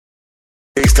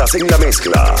Estás en la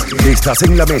mezcla. Estás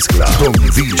en la mezcla con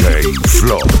DJ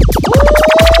Flow.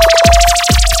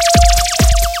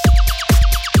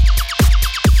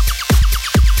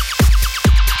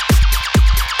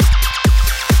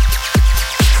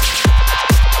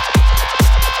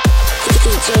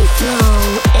 DJ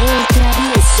Flow, el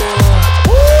travieso.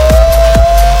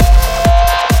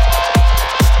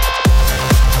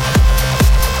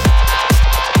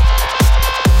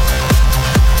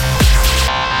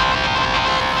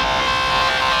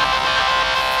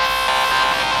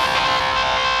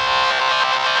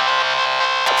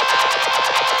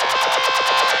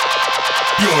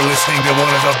 You're listening to one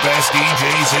of the best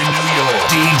DJs in New York.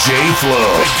 DJ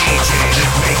Flow. The DJ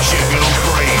that makes you go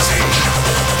crazy.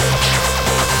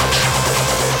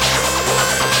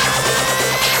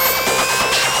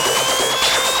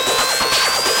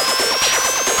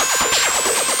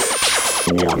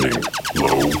 Warning,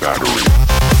 low battery.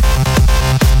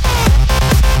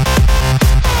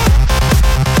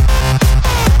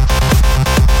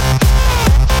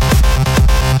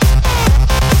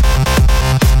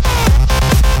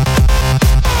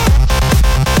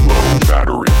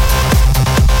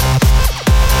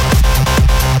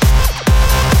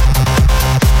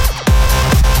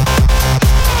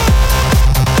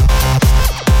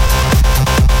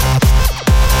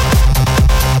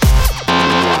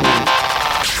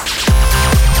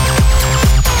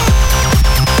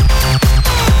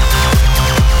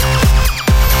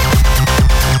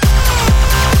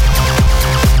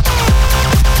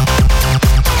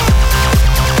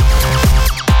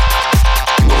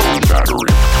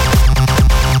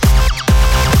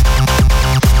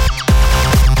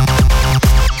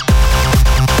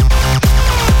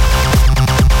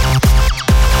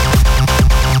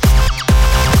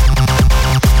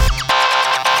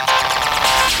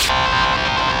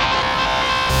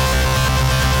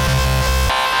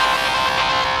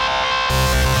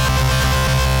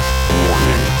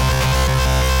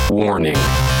 Warning.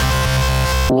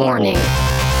 Warning.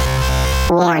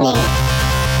 Warning.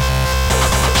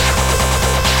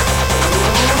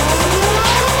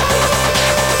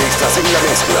 Estás en la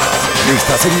mezcla.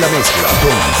 Estás en la mezcla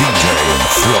con DJ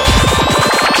Flow.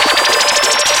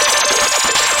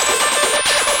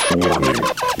 Warning,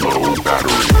 low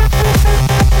battery.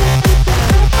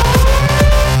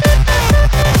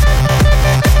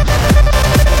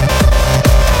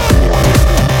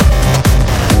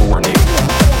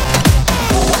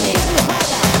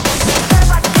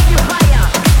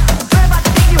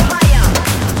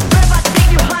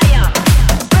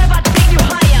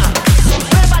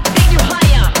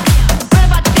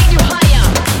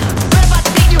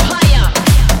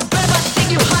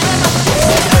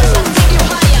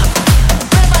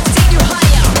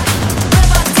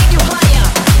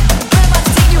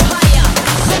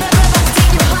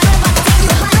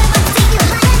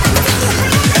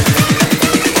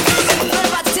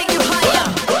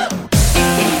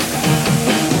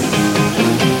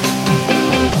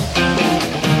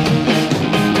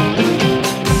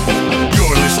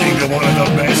 What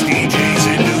a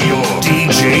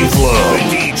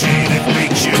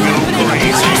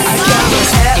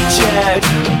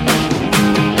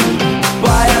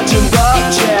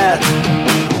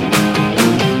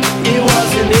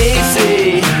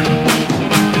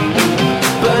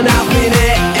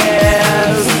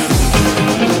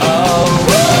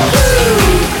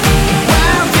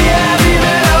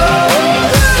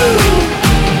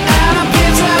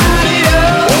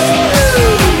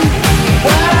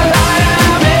liar!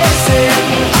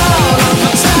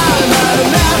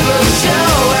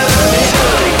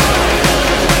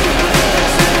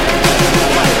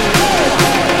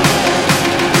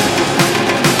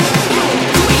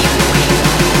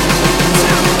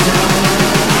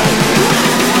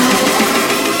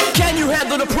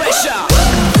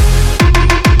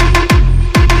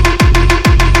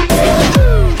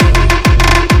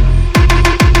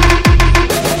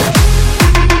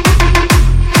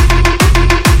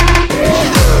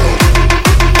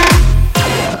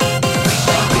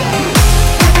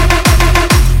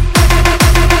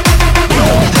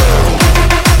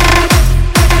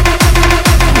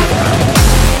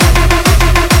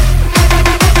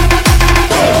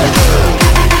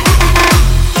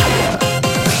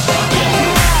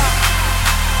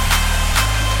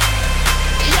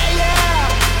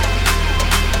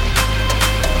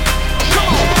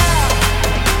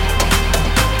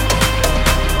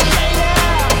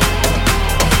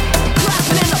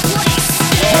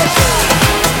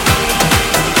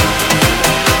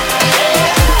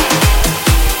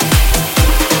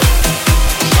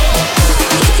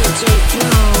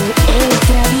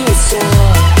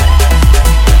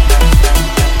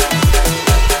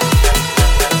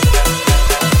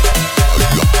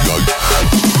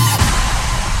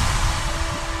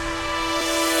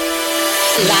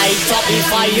 up the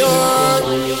fire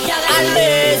and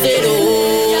blaze it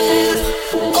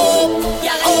up,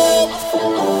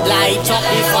 light up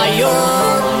the fire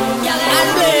and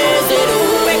blaze it up.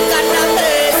 We gonna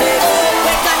blaze it up,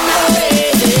 we gonna blaze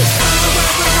it.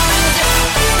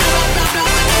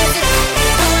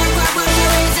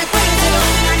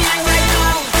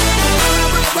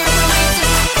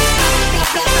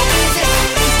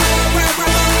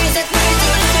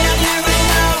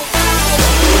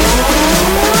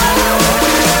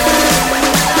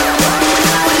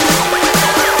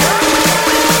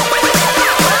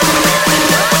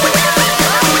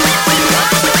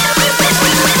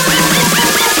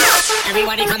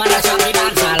 Everybody come on, let's rock the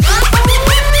dance hall.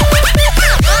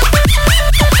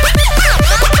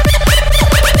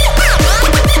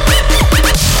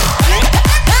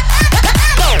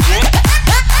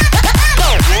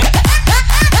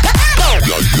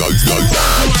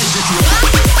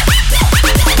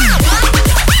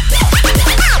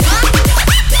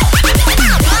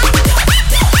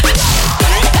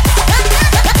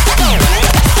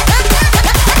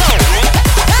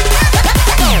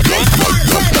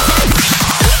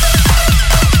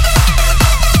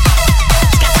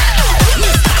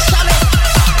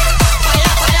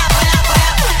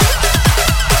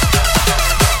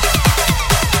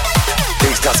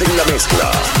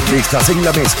 Estás en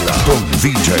la mezcla con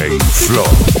DJ Flow.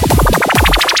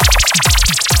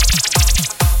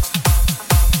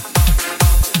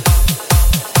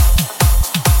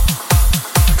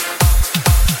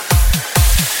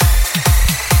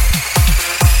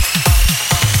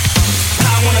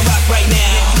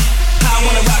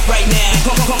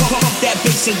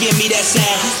 And give me that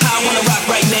sound. I wanna rock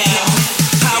right now.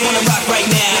 I wanna rock right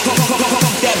now.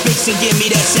 Pump that bass and give me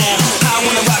that sound. I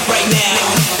wanna rock right now.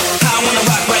 I wanna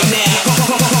rock right now.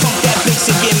 Pump that bass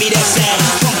and give me that sound.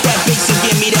 Pump that bass and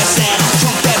give me that sound.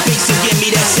 Pump that bass and give me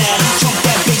that sound. Pump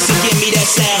that bass and give me that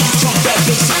sound. Pump that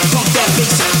bass, pump that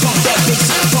bass, pump that bass,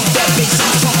 pump that bass,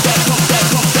 pump that, pump that,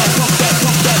 pump that, pump that,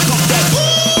 pump that, pump that.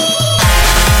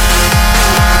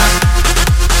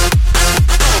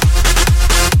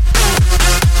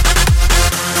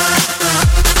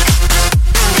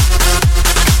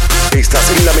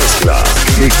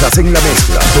 Estás en la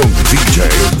mezcla con DJ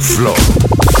Flow.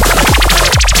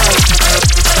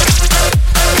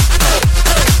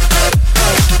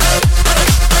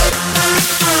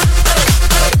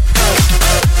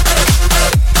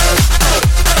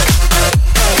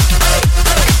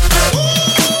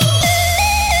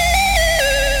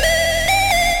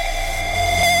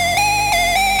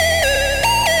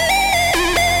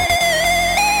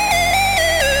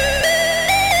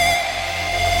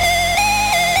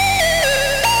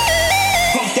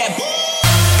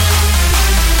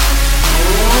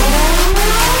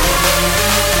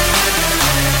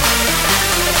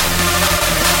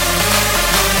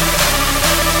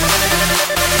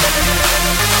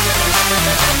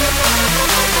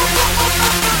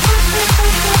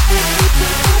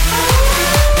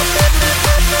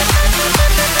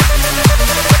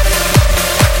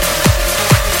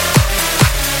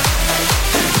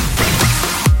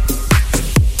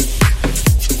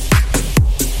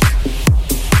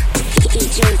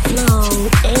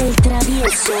 El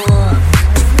Travieso.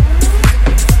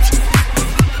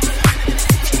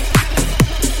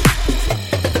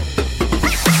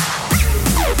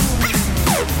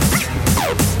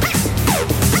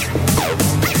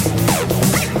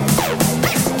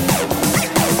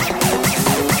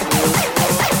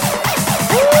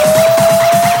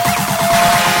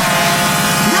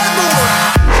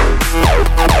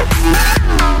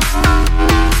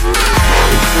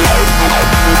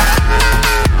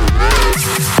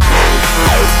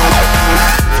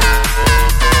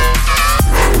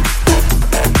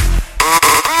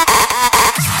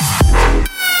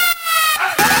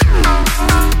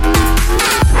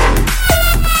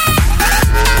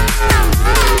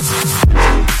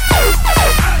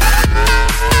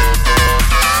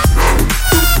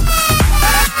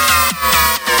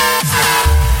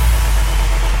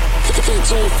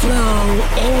 DJ Flow,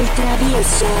 El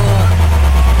Travieso.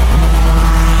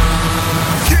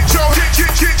 Get your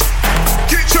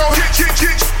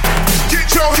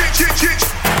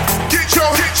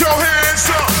hands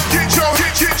up.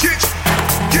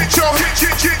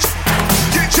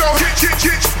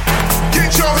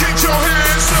 Get your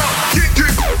hands up.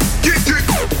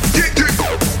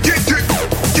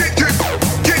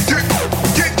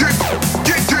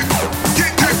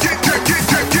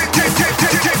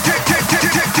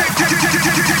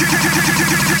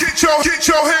 Get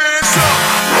your hands up.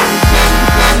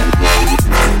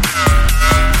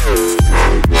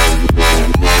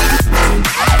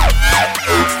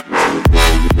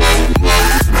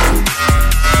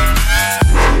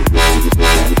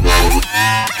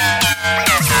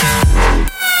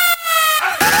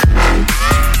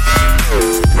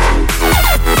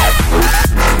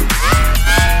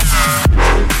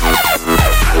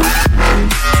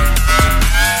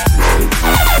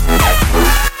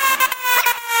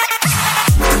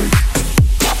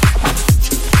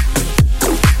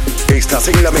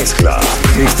 Estás en la mezcla.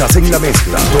 Estás en la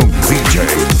mezcla con DJ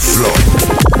Flow.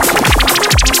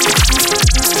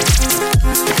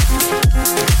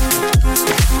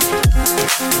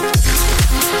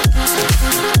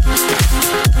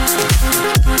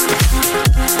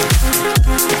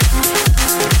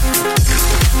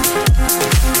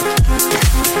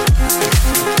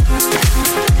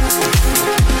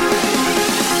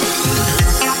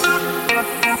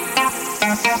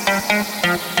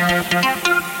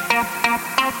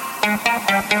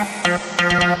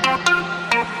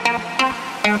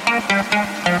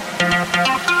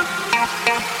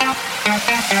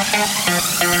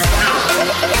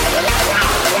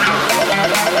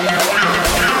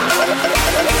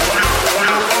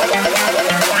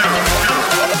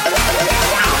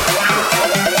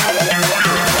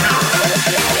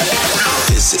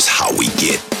 This is how we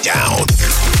get down.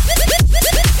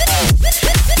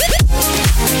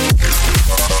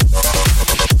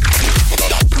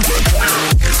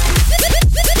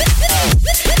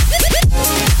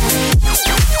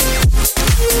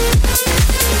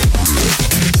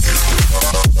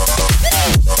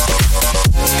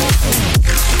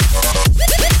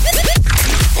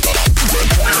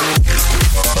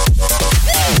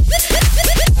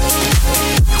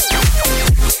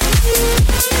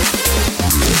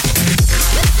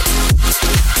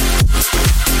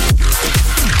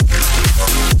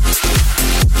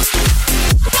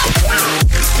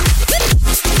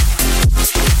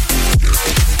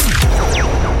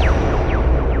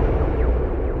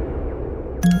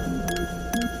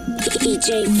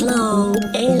 DJ Flow,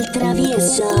 el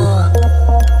travieso.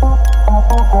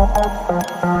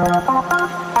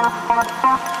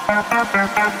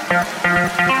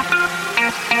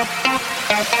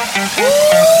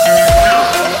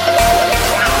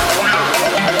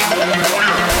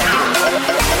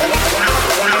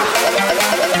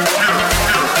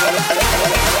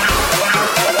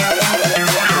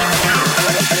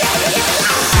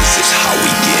 This is how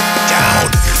we get down.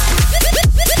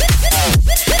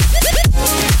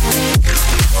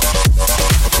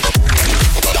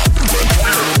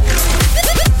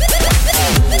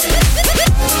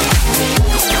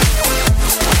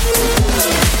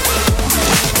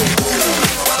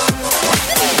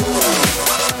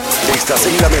 Estás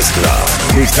en la mezcla.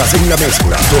 Estás en la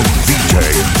mezcla con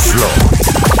DJ Flow.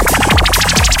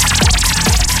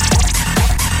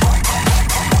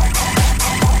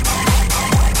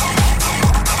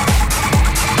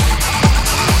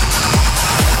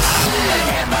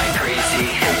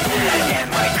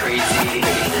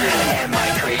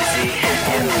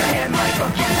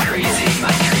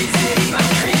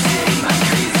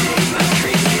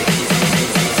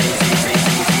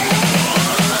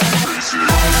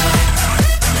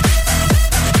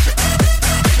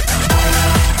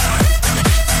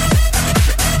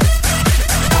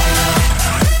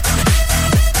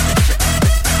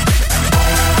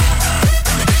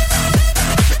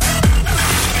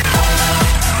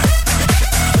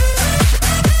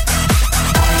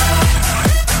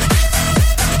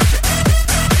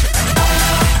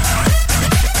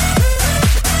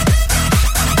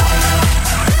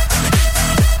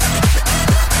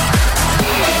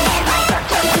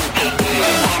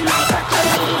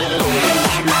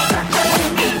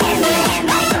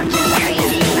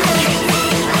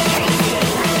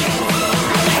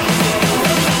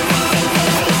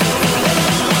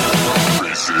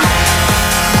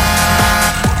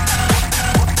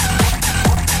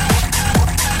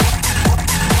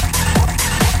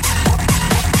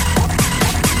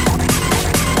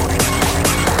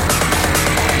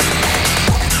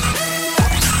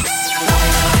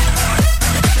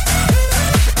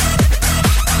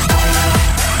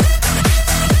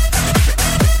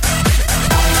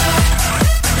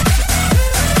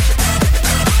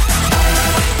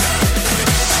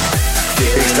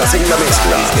 Estás en la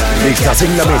mezcla. Estás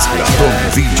en la mezcla con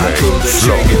DJ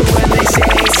Flow.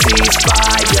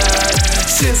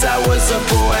 Since I was a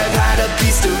boy, I've had a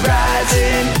beast of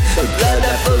rising. The blood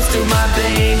that flows through my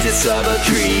veins, it's of a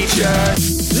creature.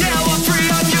 Now I'm free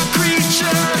of your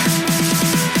creature.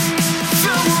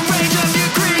 Feel the rage of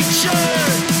your creature.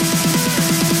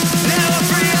 Now I'm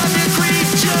free of your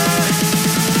creature.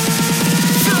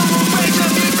 Feel the rage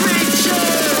of your creature.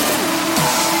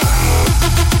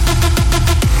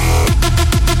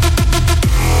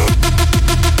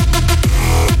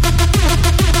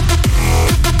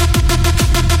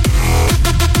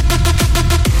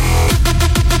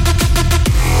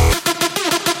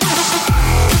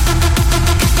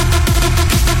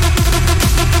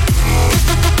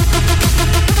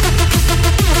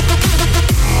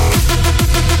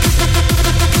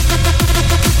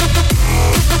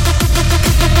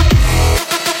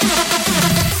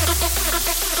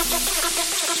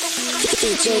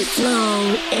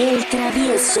 Flow, el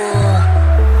Travieso.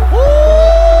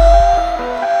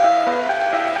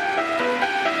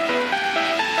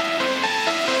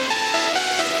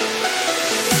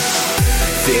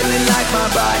 Feeling like my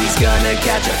body's gonna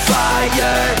catch a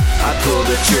fire. I pull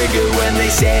the trigger when they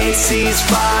say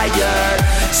ceasefire.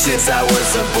 Since I was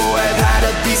a boy, I've had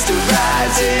a beast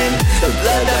arising. The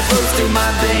blood that flows through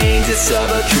my veins is of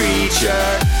a creature.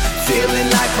 Feeling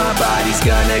like my body's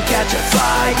gonna catch a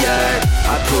fire.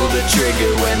 I pull the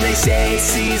trigger when they say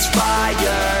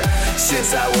ceasefire.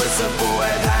 Since I was a boy,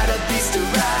 I've had a beast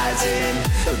arising.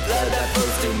 The blood that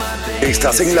flows through my veins.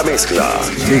 Estás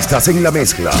en la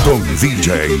mezcla con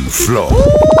DJ Flow.